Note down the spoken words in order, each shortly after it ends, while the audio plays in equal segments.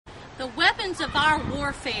the weapons of our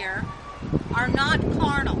warfare are not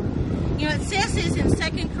carnal. You know, it says this in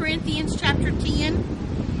 2 Corinthians chapter 10,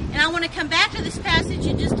 and I want to come back to this passage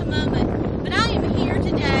in just a moment, but I am here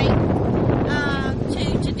today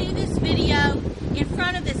to do this video in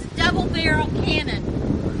front of this double-barrel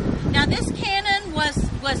cannon. Now, this cannon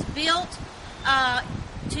was built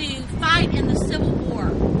to fight in the Civil War.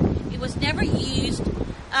 It was never used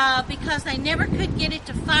because they never could get it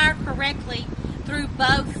to fire correctly through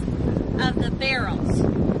both of the barrels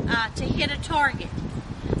to hit a target.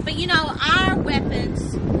 But you know, our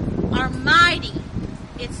weapons are mighty,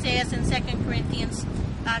 it says in 2 Corinthians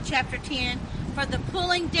chapter 10, for the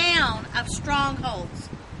pulling down of strongholds.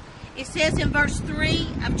 It says in verse 3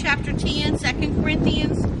 of chapter 10, 2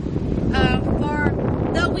 Corinthians, for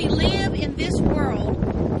though we live in this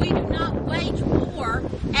world, we do not wage war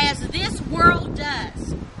as this world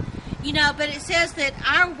does. You know, but it says that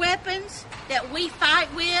our weapons that we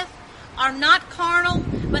fight with are not carnal,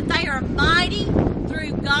 but they are mighty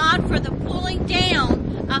through God for the pulling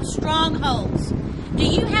down of strongholds. Do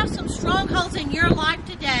you have some strongholds in your life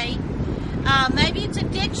today? Maybe it's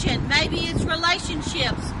addiction, maybe it's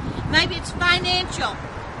relationships, maybe it's financial,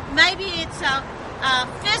 maybe it's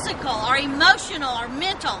physical or emotional or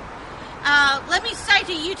mental. Let me say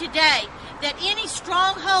to you today that any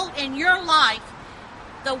stronghold in your life,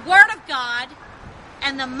 the Word of God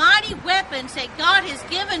and the mighty weapons that God has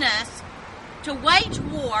given us to wage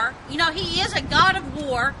war, you know, He is a God of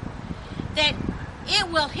war, that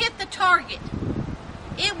it will hit the target.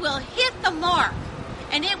 It will hit the mark,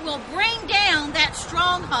 and it will bring down that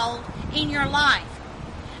stronghold in your life.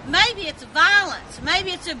 Maybe it's violence,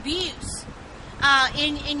 maybe it's abuse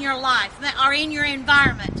in your life or in your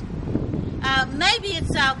environment. Maybe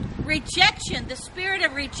it's rejection, the spirit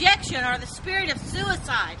of rejection or the spirit of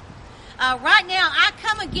suicide. Right now, I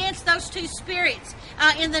come against those two spirits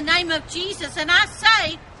in the name of Jesus, and I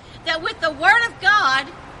say that with the Word of God,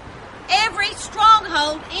 every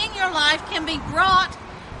stronghold in your life can be brought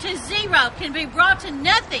to zero, can be brought to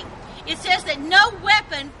nothing. It says that no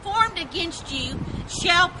weapon formed against you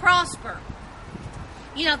shall prosper.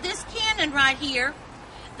 You know, this cannon right here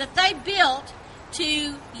that they built to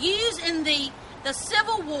use in the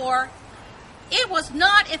Civil War, it was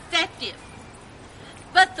not effective.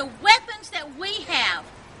 But the weapons that we have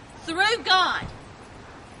through God,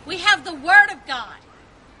 we have the Word of God,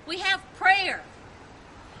 we have prayer,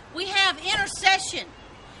 we have intercession,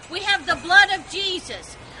 we have the blood of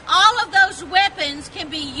Jesus. All of those weapons can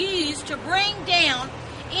be used to bring down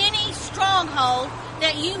any stronghold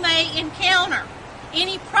that you may encounter,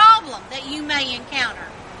 any problem that you may encounter.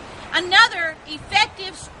 Another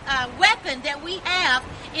effective weapon that we have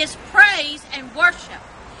is praise and worship.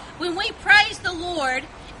 When we praise the Lord,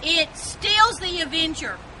 it stills the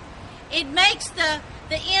avenger. It makes the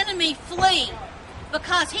enemy flee,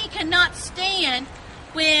 because he cannot stand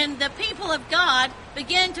when the people of God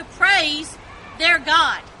begin to praise their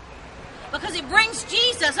God, because it brings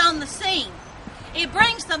Jesus on the scene. It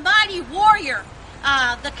brings the mighty warrior,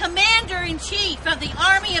 the commander-in-chief of the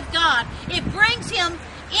army of God. It brings him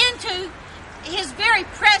into His very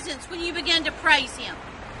presence when you begin to praise Him.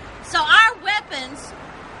 So our weapons,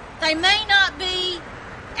 they may not be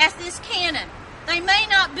as this cannon. They may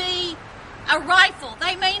not be a rifle.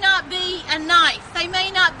 They may not be a knife. They may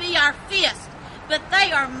not be our fist. But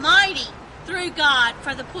they are mighty through God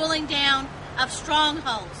for the pulling down of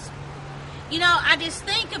strongholds. You know, I just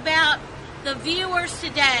think about the viewers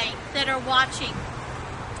today that are watching.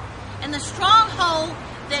 And the stronghold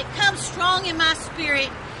that comes strong in my spirit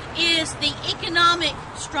is the economic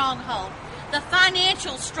stronghold, the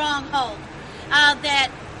financial stronghold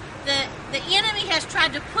that the enemy has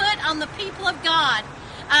tried to put on the people of God,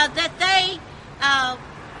 that they,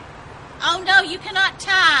 oh no, you cannot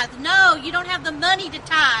tithe. No, you don't have the money to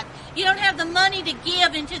tithe. You don't have the money to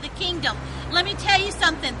give into the kingdom. Let me tell you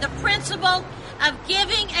something. The principle of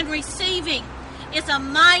giving and receiving is a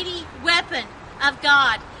mighty weapon of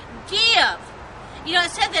God. Give. You know,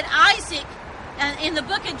 it said that Isaac, in the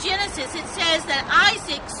book of Genesis, it says that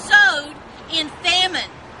Isaac sowed in famine,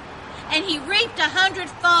 and he reaped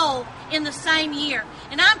 100-fold in the same year.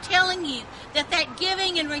 And I'm telling you that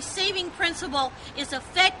giving and receiving principle is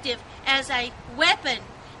effective as a weapon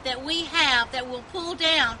that we have that will pull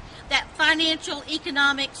down that financial,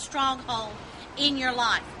 economic stronghold in your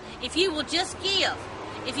life. If you will just give,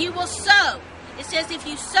 if you will sow, it says if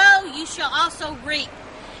you sow, you shall also reap.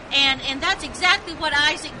 And that's exactly what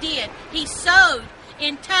Isaac did. He sowed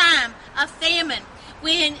in time of famine.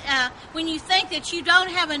 When you think that you don't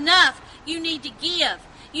have enough, you need to give.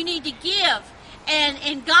 You need to give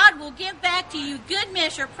And God will give back to you good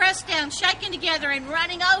measure, pressed down, shaken together, and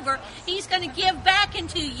running over. He's going to give back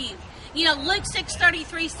into you. You know, Luke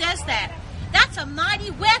 6:33 says that. That's a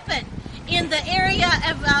mighty weapon in the area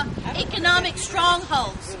of economic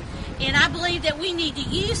strongholds. And I believe that we need to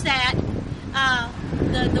use that.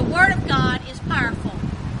 The Word of God is powerful.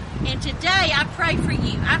 And today I pray for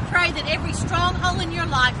you. I pray that every stronghold in your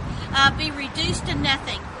life be reduced to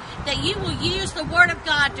nothing. That you will use the Word of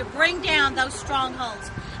God to bring down those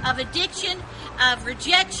strongholds of addiction, of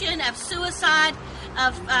rejection, of suicide,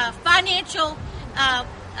 of financial,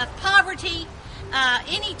 of poverty.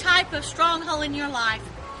 Any type of stronghold in your life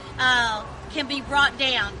can be brought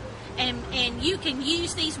down. And you can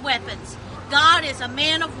use these weapons. God is a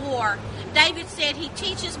man of war. David said he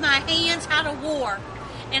teaches my hands how to war.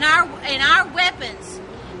 And our weapons,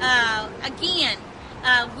 again,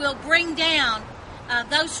 will bring down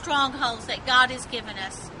those strongholds that God has given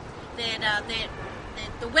us. That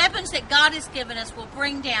the weapons that God has given us will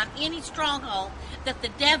bring down any stronghold that the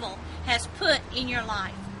devil has put in your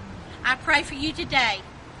life. I pray for you today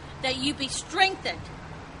that you be strengthened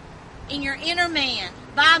in your inner man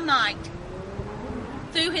by might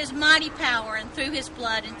through his mighty power and through his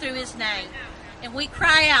blood and through his name. And we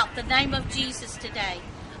cry out the name of Jesus today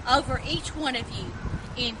over each one of you.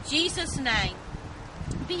 In Jesus' name,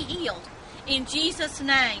 be healed. In Jesus'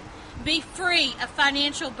 name, be free of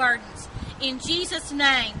financial burdens. In Jesus'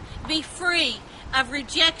 name, be free of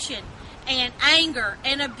rejection and anger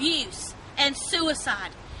and abuse and suicide.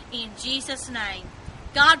 In Jesus' name,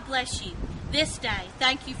 God bless you this day.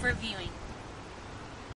 Thank you for viewing.